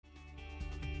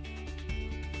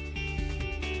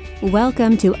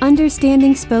Welcome to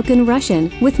Understanding Spoken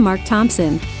Russian with Mark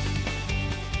Thompson.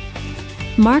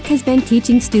 Mark has been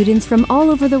teaching students from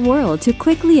all over the world to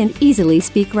quickly and easily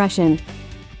speak Russian.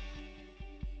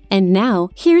 And now,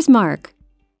 here's Mark.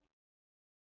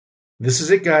 This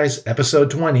is it, guys. Episode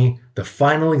 20, the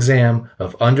final exam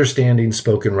of Understanding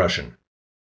Spoken Russian.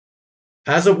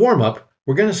 As a warm-up,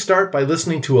 we're going to start by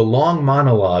listening to a long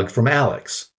monologue from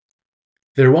Alex.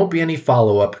 There won't be any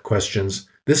follow-up questions.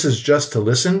 This is just to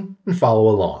listen and follow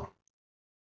along.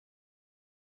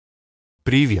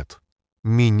 Привет.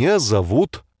 Меня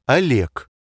зовут Олег.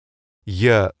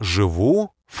 Я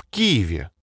живу в Киеве.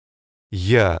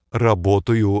 Я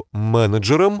работаю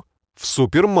менеджером в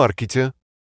супермаркете.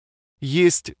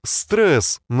 Есть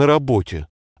стресс на работе,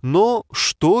 но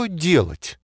что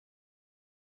делать?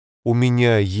 У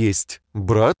меня есть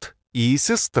брат и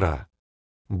сестра.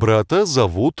 Брата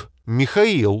зовут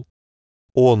Михаил.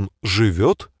 Он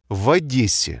живет в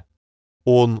Одессе.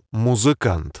 Он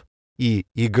музыкант и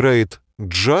играет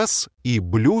джаз и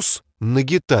блюз на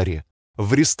гитаре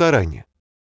в ресторане.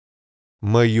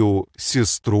 Мою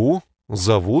сестру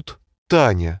зовут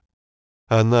Таня.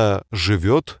 Она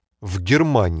живет в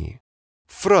Германии,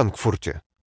 в Франкфурте.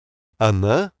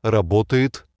 Она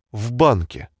работает в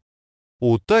банке.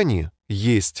 У Тани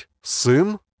есть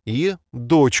сын и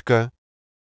дочка.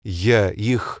 Я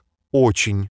их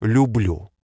очень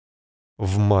люблю.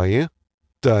 В мае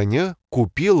Таня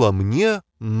купила мне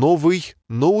новый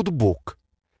ноутбук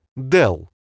Dell.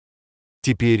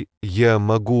 Теперь я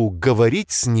могу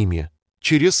говорить с ними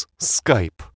через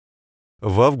Skype.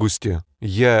 В августе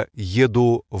я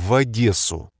еду в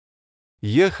Одессу.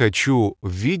 Я хочу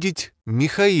видеть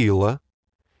Михаила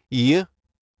и...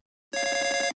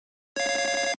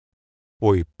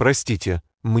 Ой, простите,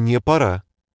 мне пора.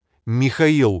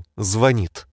 Михаил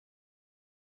звонит.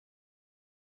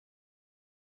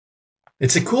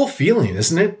 It's a cool feeling,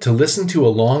 isn't it, to listen to a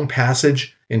long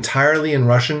passage entirely in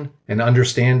Russian and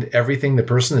understand everything the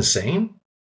person is saying?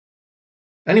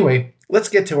 Anyway, let's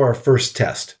get to our first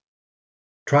test.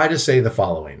 Try to say the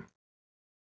following.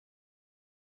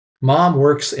 Mom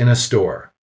works in a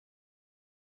store.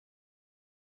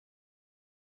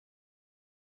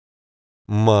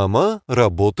 Мама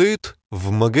работает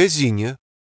в магазине.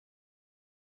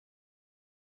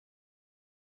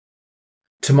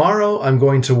 Tomorrow I'm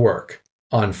going to work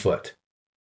on foot.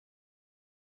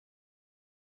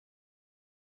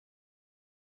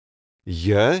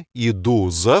 Я иду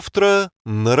завтра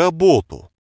на работу.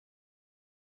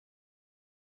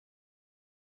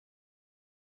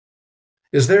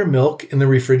 Is there milk in the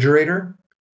refrigerator?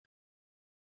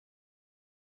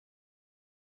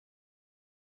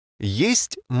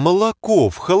 Есть молоко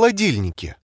в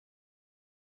холодильнике.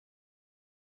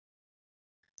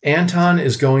 Anton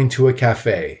is going to a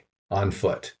cafe on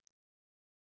foot.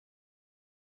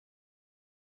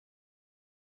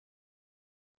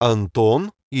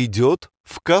 Антон идет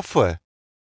в кафе.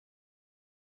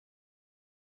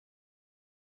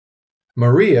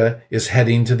 Maria is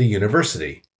heading to the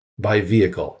university by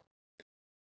vehicle.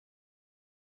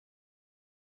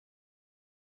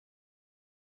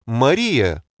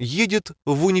 Мария едет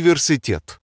в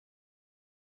университет.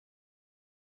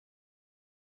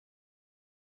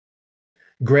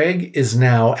 Greg is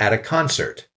now at a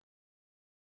concert.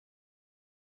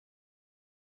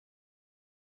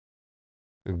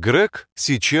 Грег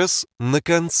сейчас на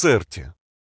концерте.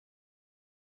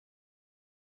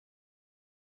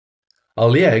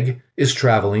 Oleg is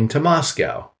traveling to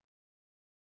Moscow.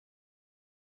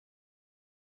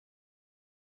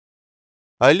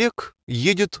 Олег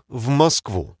едет в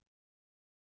Москву.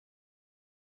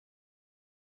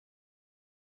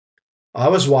 I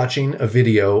was watching a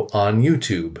video on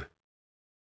YouTube.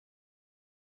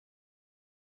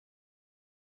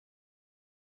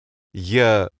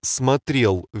 Я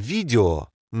смотрел видео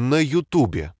на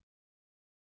Ютубе.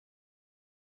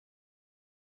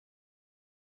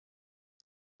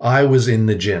 I was in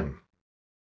the gym.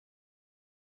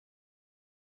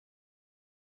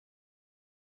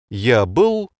 Я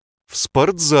был в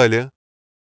спортзале.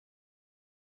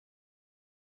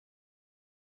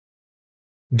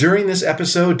 During this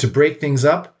episode, to break things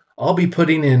up, I'll be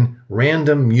putting in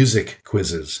random music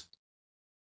quizzes.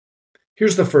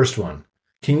 Here's the first one.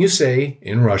 Can you say,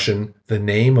 in Russian, the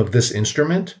name of this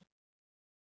instrument?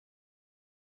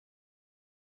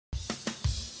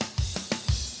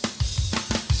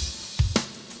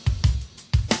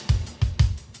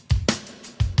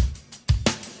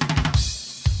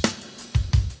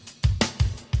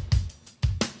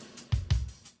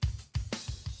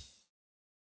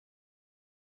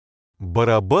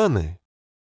 Барабаны.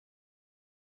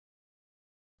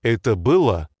 Это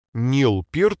было Нил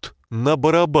Пирт на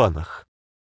барабанах.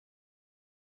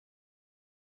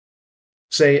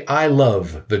 Say, I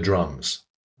love the drums.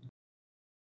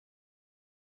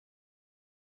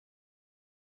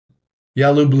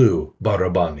 Я люблю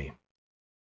барабаны.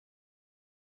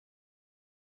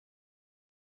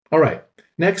 All right,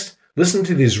 next, listen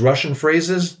to these Russian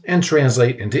phrases and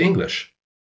translate into English.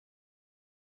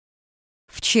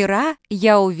 Вчера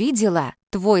я увидела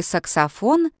твой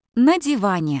саксофон на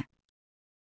диване.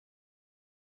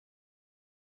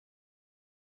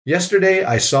 Yesterday,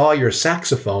 I saw your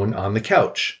saxophone on the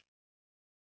couch.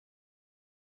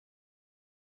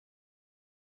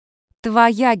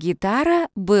 Твоя гитара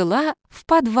была в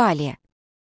подвале.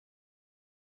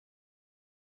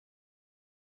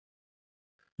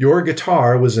 Your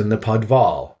guitar was in the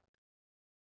podval.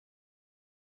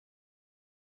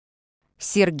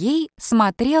 Сергей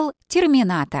смотрел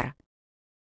 «Терминатор».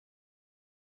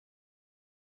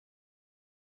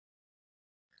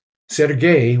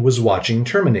 Sergei was watching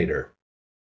Terminator.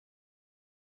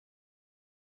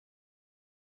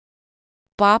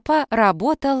 Папа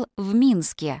работал в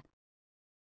Минске.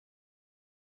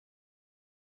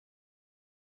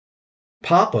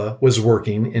 Papa was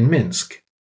working in Minsk.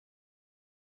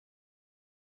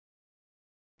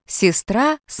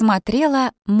 Сестра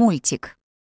смотрела мультик.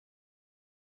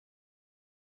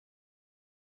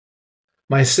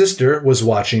 My sister was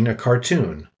watching a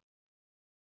cartoon.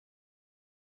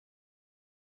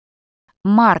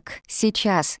 Марк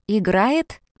сейчас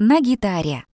играет на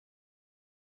гитаре.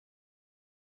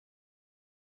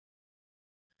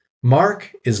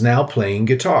 Mark is now playing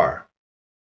guitar.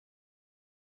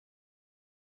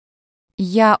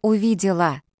 Я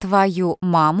увидела твою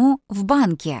маму в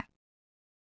банке.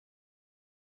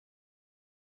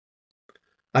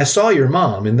 I saw your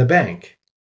mom in the bank.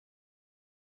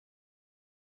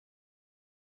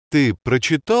 Ты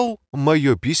прочитал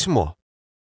мое письмо?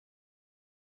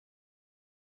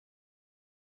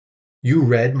 You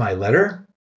read my letter?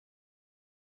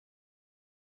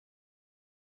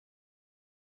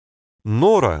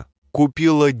 Нора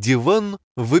купила диван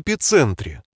в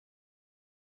эпицентре.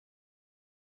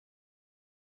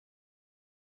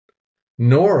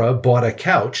 Nora bought a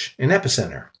couch in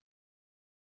Epicenter.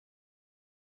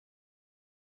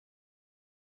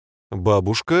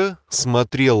 Бабушка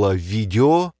смотрела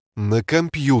видео на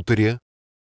компьютере.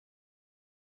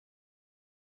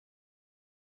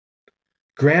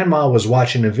 Grandma was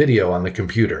watching a video on the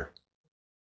computer.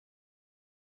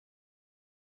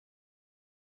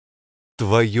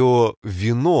 Твое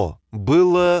вино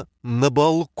было на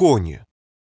балконе.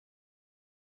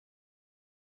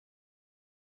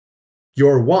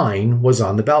 Your wine was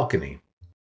on the balcony.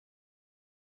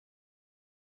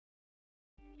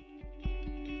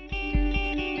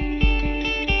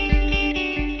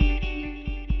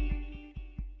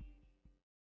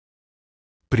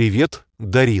 Привет,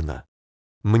 Дарина.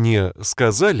 Мне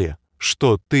сказали,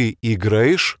 что ты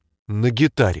играешь на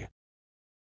гитаре.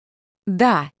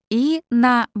 Да, и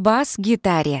на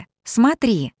бас-гитаре.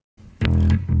 Смотри.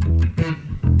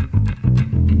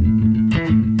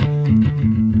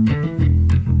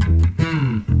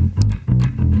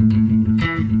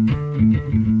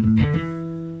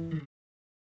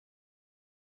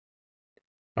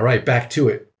 All right, back to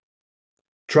it.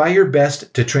 Try your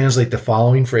best to translate the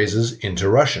following phrases into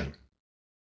Russian.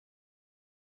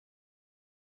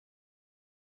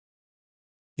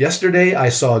 Yesterday, I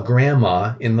saw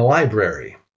Grandma in the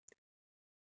library.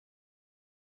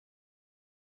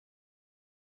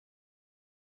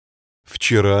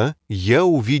 Вчера я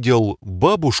увидел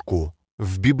бабушку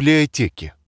в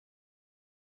библиотеке.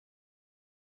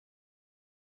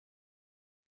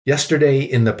 Yesterday,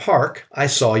 in the park, I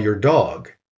saw your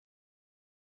dog.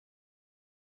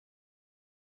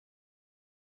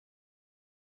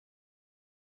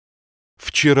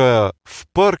 Вчера в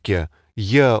парке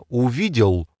я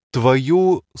увидел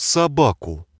твою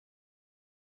собаку.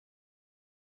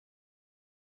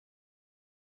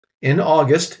 In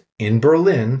August, in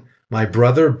Berlin, my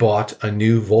brother bought a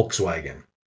new Volkswagen.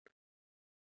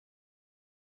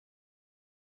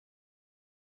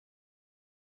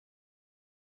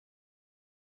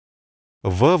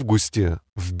 В августе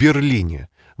в Берлине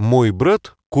мой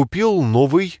брат купил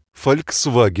новый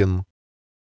Volkswagen.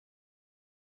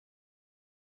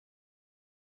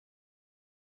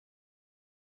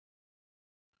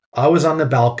 I was on the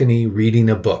balcony reading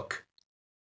a book.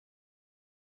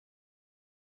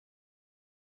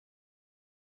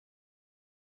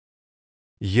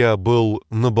 Я был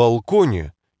на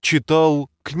балконе, читал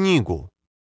книгу.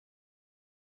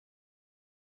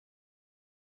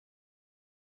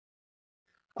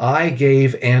 I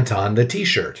gave Anton the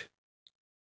t-shirt.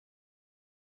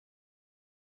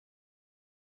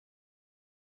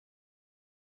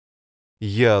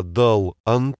 Я дал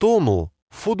Антону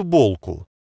футболку.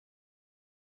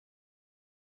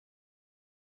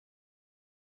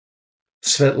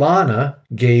 Svetlana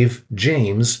gave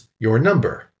James your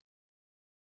number.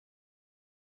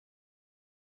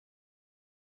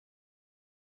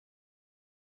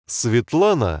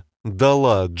 Светлана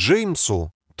дала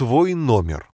Джеймсу твой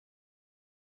номер.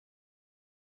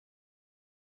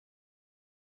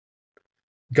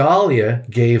 Galia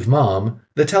gave Mom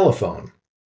the telephone.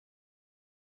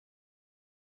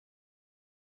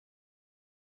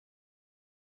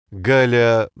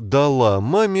 Галя дала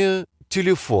маме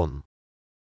телефон.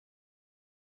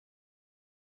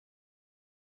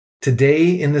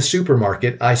 Today in the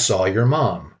supermarket I saw your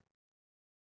mom.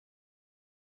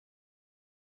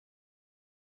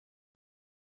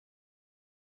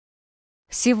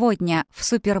 Сегодня в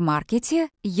супермаркете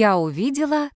я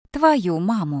увидела твою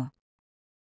маму.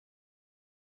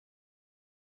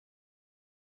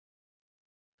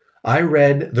 I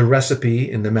read the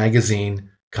recipe in the magazine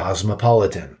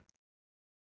Cosmopolitan.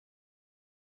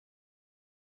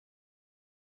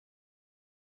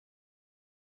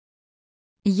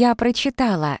 Я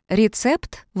прочитала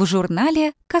рецепт в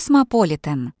журнале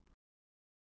 «Космополитен».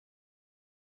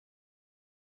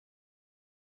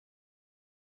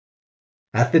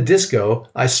 At the disco,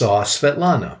 I saw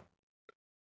Svetlana.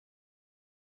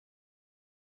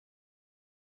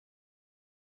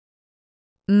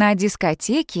 На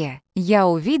дискотеке я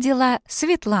увидела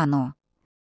Светлану.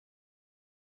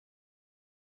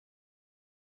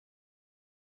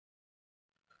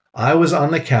 I was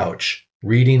on the couch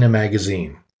reading a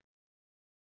magazine.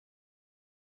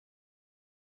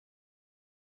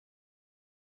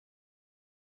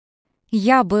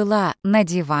 Я была на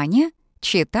диване,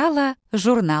 читала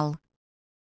журнал.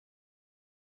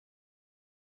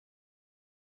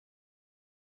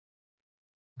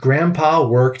 Grandpa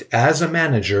worked as a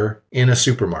manager in a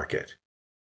supermarket.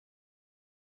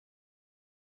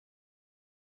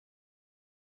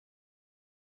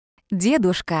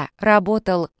 Дедушка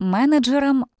работал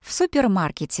менеджером в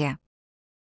супермаркете.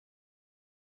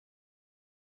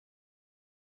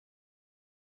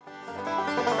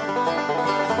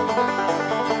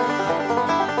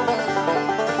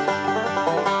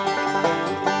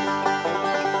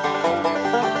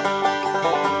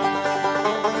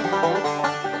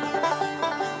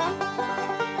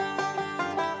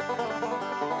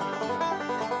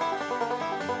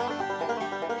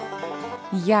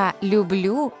 Я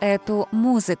люблю эту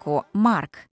музыку,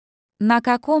 Марк. На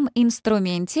каком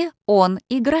инструменте он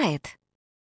играет?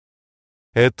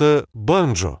 Это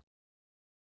банджо.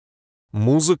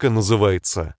 Музыка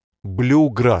называется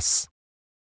блюграсс.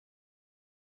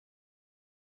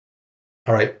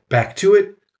 All right, back to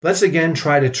it. Let's again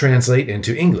try to translate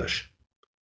into English.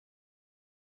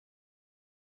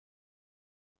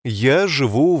 Я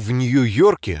живу в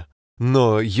Нью-Йорке,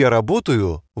 но я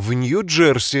работаю в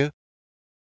Нью-Джерси.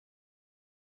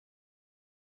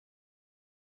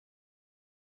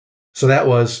 So that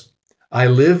was, I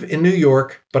live in New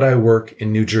York, but I work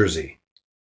in New Jersey.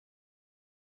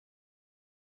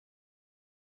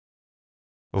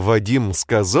 Вадим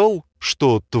сказал,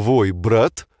 что твой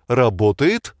брат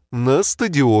работает на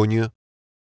стадионе.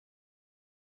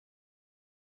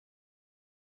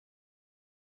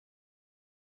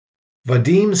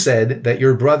 Vadim said that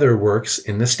your brother works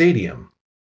in the stadium.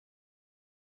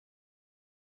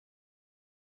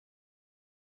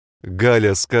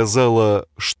 Галя сказала,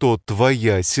 что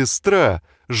твоя сестра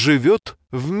живет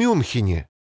в Мюнхене.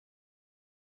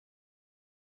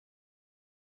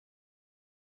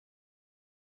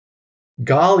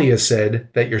 Galia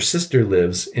said that your sister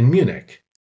lives in Munich.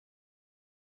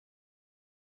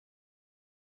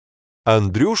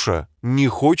 Андрюша не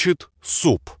хочет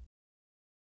суп.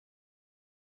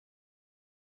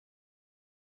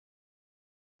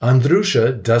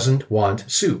 Andrusha doesn't want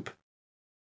soup.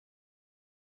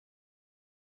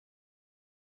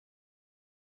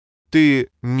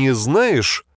 Ты не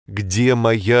знаешь, где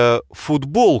моя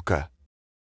футболка?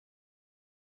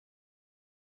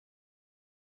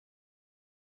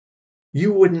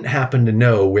 You wouldn't happen to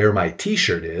know where my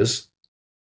t-shirt is.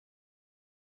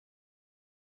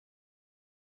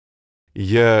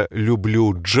 Я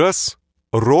люблю джаз,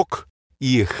 рок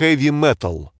и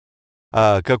хэви-метал.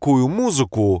 А какую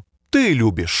музыку ты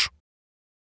любишь?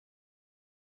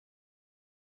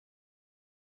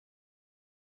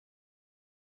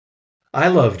 I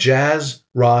love jazz,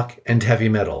 rock, and heavy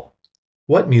metal.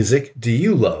 What music do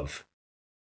you love?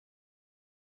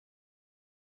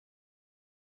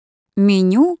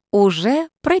 Меню уже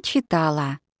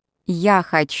прочитала. Я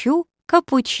хочу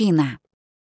капучино.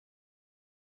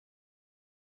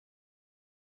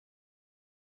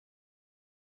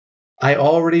 I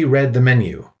already read the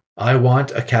menu. I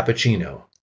want a cappuccino.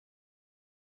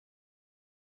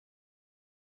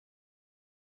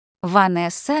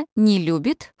 Ванесса не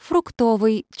любит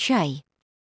фруктовый чай.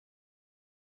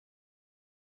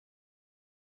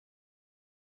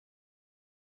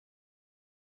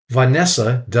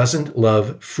 Vanessa doesn't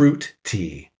love fruit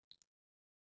tea.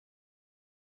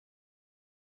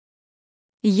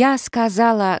 Я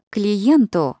сказала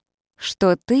клиенту,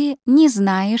 что ты не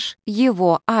знаешь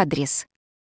его адрес.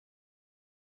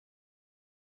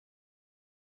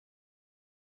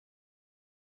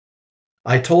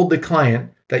 I told the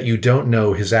client that you don't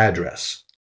know his address.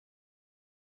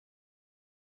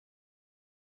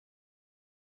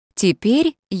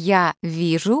 Теперь я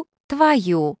вижу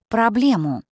твою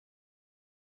проблему.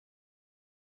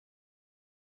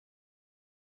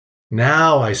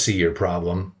 Now I see your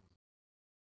problem.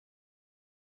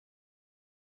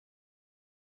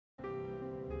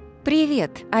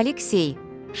 Привет, Алексей.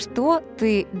 Что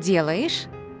ты делаешь?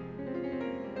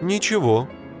 Ничего,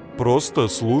 просто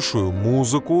слушаю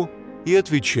музыку и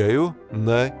отвечаю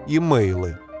на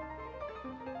имейлы.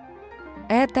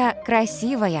 Это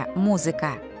красивая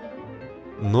музыка.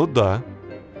 Ну да,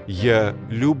 я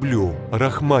люблю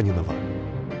Рахманинова.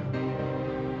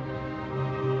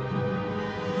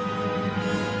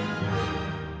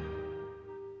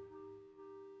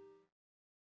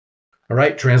 All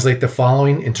right, translate the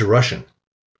following into Russian.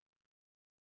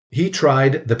 He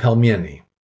tried the pelmeni.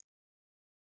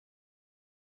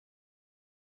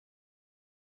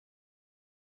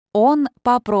 Он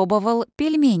попробовал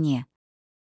пельмени.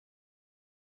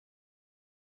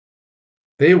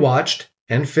 They watched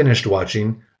and finished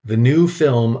watching the new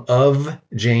film of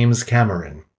James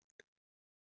Cameron.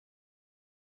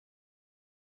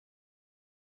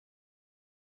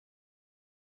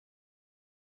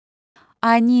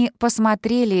 Они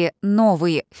посмотрели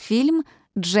новый фильм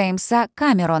Джеймса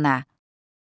Камерона.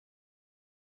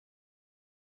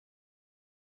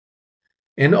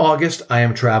 In August, I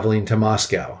am traveling to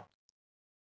Moscow.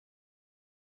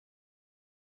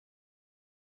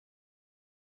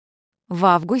 В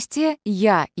августе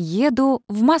я еду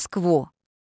в Москву.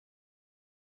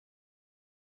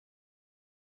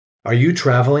 Are you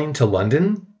traveling to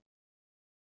London?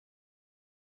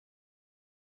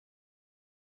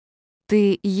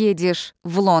 Ты едешь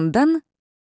в Лондон?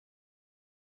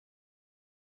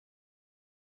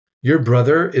 Your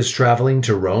brother is traveling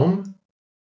to Rome?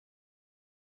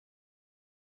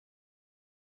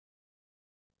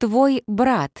 Твой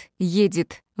брат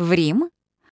едет в Рим?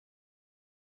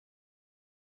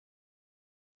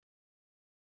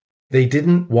 They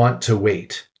didn't want to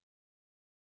wait.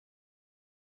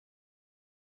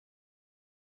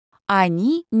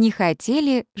 Они не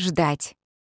хотели ждать.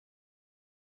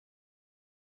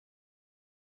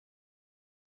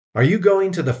 Are you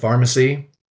going to the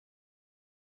pharmacy?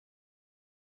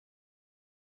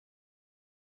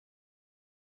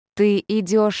 Ты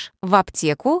идешь в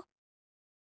аптеку?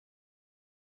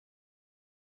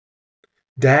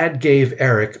 Dad gave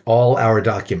Eric all our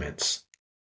documents.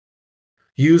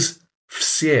 Use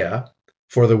все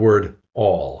for the word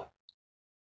all.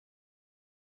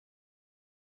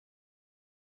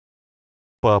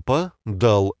 Папа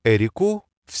дал Эрику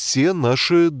все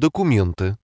наши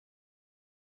документы.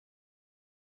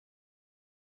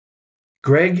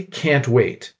 Greg can't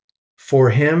wait. For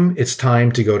him, it's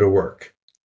time to go to work.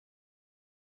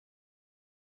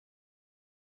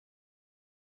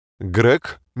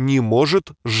 Грег не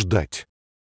может ждать.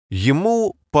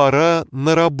 Ему пора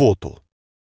на работу.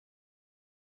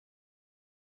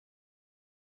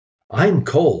 I'm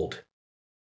cold.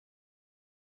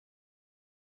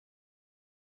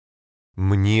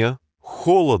 Мне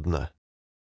холодно.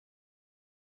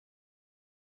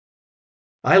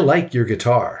 I like your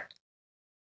guitar.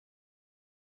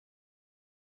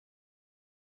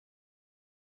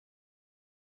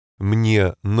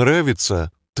 Мне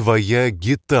нравится твоя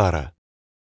гитара.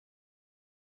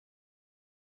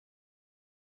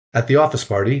 At the office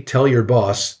party, tell your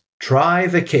boss, try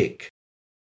the cake.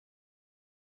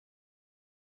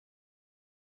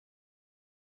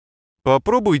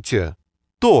 Попробуйте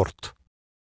торт.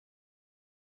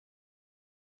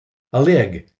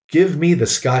 Oleg, give me the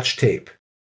scotch tape.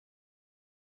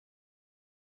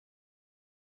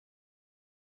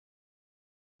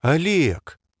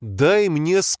 Олег, дай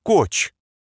мне скотч.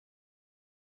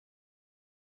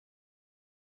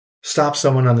 Stop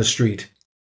someone on the street.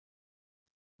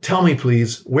 Tell me,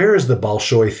 please, where is the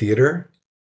Bolshoi Theater?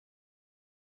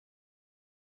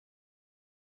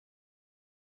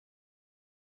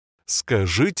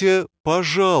 Скажите,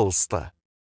 пожалуйста,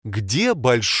 где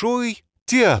Большой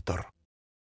театр?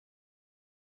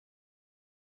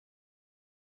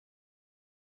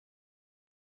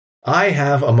 I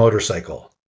have a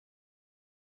motorcycle.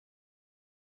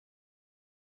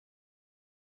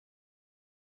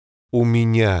 У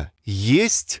меня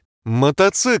есть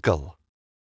мотоцикл.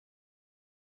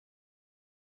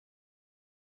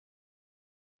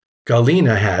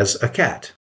 Galina has a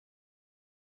cat.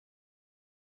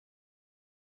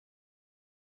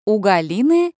 У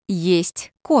Галины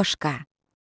есть кошка.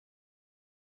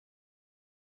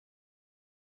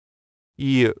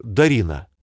 И, Дарина,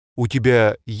 у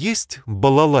тебя есть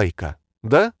балалайка,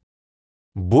 да?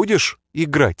 Будешь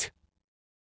играть?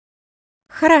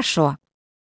 Хорошо.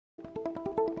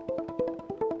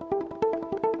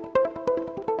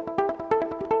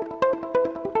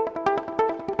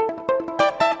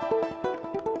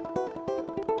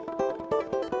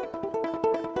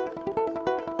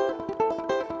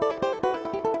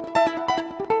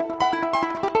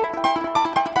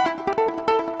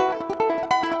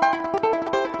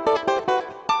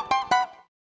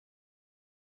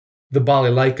 The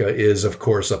balalaika is, of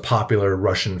course, a popular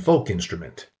Russian folk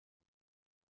instrument.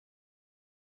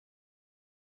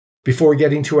 Before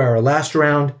getting to our last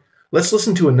round, let's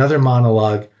listen to another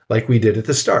monologue like we did at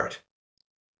the start.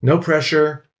 No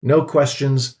pressure, no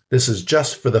questions. This is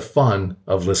just for the fun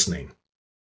of listening.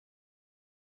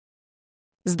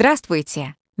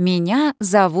 Здравствуйте, меня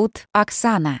зовут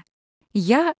Оксана.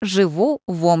 Я живу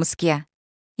в Омске.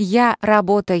 Я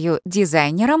работаю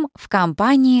дизайнером в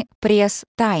компании Press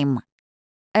Time.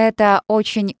 Это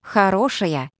очень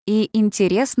хорошая и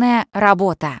интересная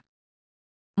работа.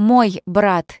 Мой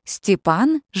брат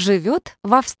Степан живет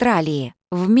в Австралии,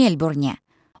 в Мельбурне.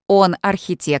 Он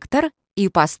архитектор и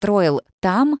построил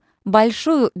там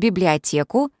большую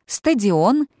библиотеку,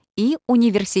 стадион и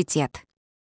университет.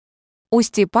 У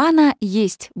Степана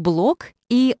есть блог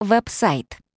и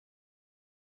веб-сайт.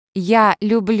 Я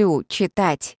люблю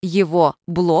читать его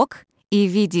блог и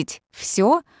видеть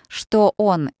все, что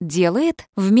он делает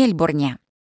в Мельбурне.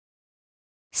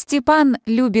 Степан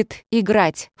любит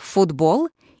играть в футбол,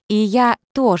 и я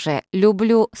тоже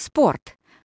люблю спорт.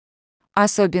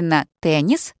 Особенно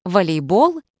теннис,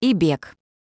 волейбол и бег.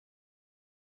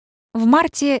 В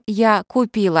марте я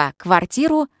купила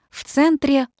квартиру в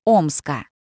центре Омска.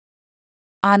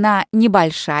 Она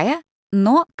небольшая,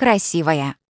 но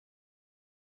красивая.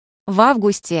 В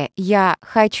августе я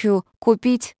хочу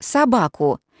купить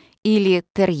собаку, или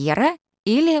терьера,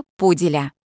 или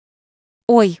пуделя.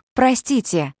 Ой,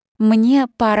 простите, мне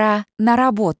пора на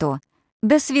работу.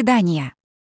 До свидания.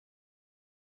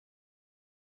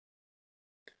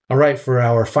 All right, for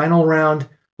our final round,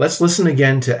 let's listen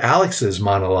again to Alex's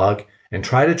monologue and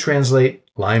try to translate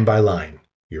line by line.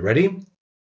 You ready?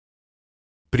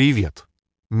 Привет.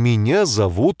 Меня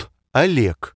зовут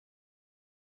Олег.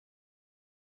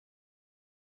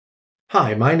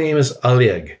 Hi, my name is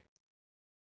Oleg.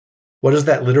 What is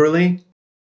that literally?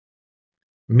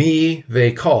 Me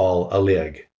they call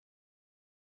Oleg.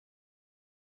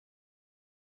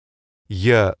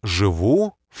 Я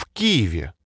живу в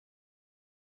Киеве.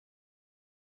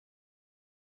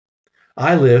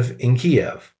 I live in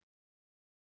Kiev.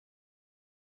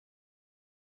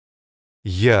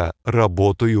 Я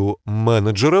работаю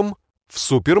менеджером в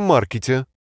супермаркете.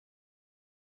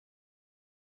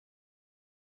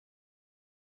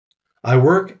 I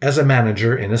work as a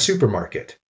manager in a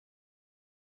supermarket.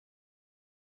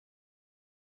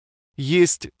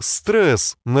 Есть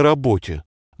стресс на работе.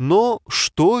 Но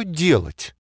что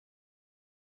делать?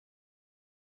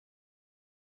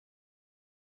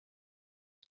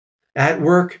 At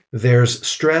work, there's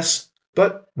stress,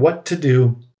 but what to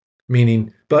do?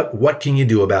 Meaning, but what can you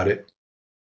do about it?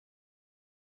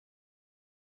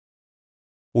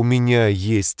 У меня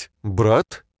есть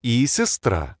брат и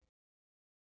сестра.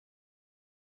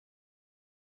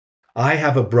 I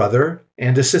have a brother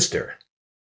and a sister.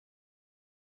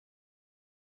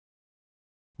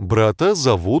 Брата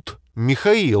зовут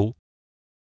Михаил.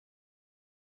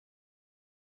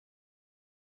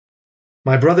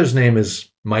 My brother's name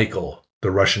is Michael,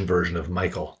 the Russian version of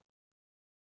Michael.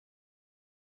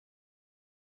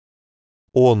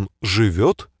 Он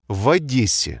живет в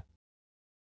Одессе.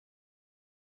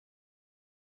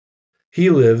 He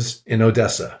lives in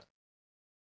Odessa.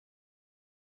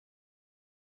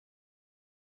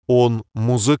 Он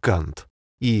музыкант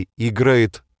и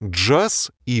играет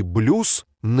джаз и блюз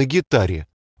на гитаре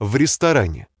в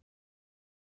ресторане.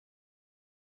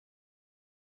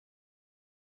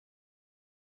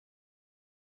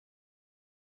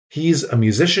 He's a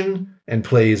musician and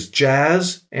plays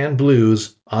jazz and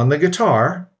blues on the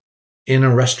guitar in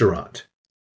a restaurant.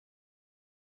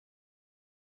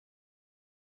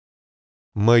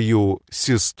 Мою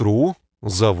сестру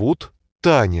зовут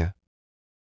Таня.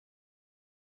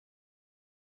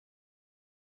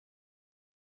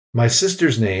 My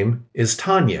sister's name is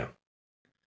Tanya.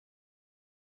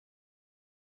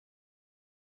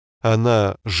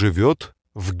 Она живет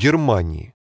в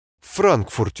Германии, в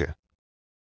Франкфурте.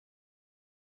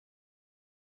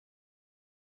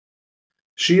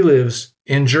 She lives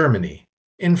in Germany,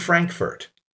 in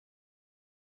Frankfurt.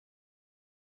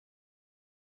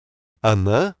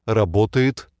 Она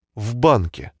работает в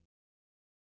банке.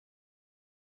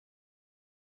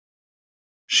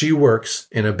 She works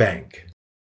in a bank.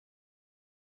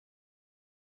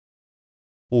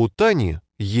 У Тани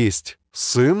есть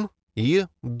сын и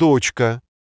дочка.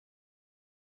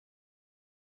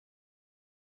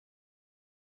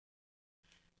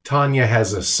 Tanya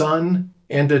has a son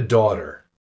and a daughter.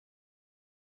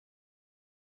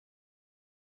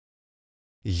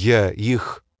 Я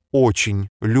их очень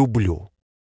люблю.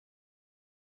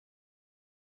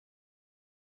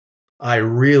 I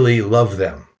really love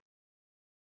them.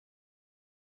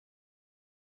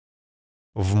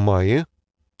 В мае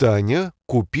Таня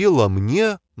купила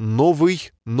мне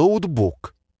новый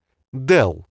ноутбук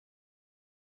Dell.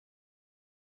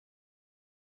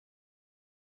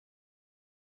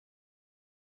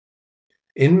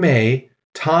 In May,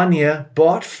 Tanya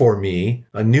bought for me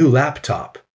a new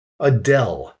laptop, a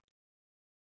Dell.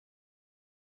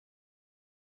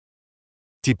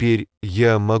 Теперь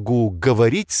я могу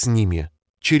говорить с ними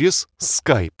через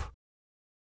Skype.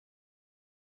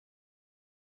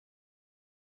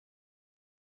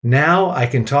 Now I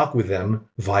can talk with them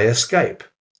via Skype.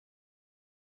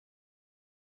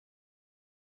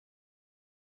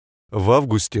 В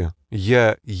августе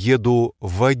я еду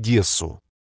в Одессу.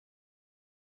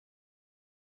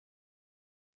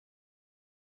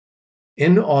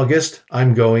 In August,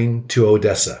 I'm going to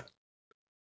Odessa.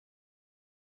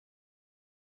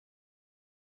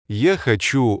 Я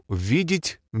хочу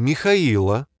видеть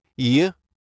Михаила и...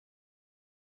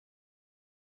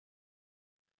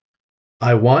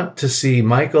 I want to see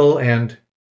Michael and...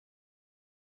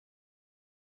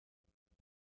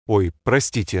 Ой,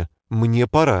 простите, мне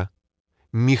пора.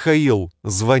 Михаил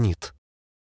звонит.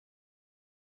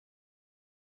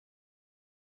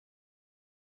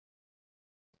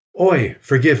 Oi,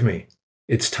 forgive me.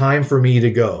 It's time for me to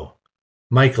go.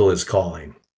 Michael is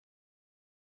calling.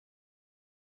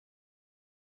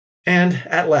 And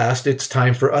at last, it's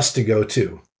time for us to go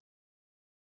too.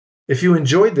 If you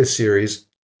enjoyed this series,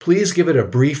 please give it a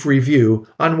brief review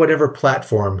on whatever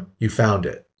platform you found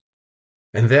it.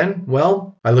 And then,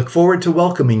 well, I look forward to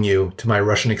welcoming you to my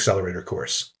Russian Accelerator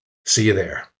course. See you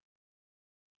there.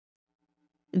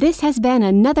 This has been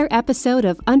another episode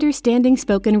of Understanding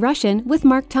Spoken Russian with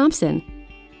Mark Thompson.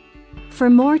 For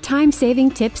more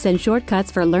time-saving tips and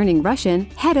shortcuts for learning Russian,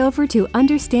 head over to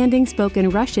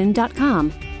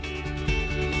understandingspokenrussian.com.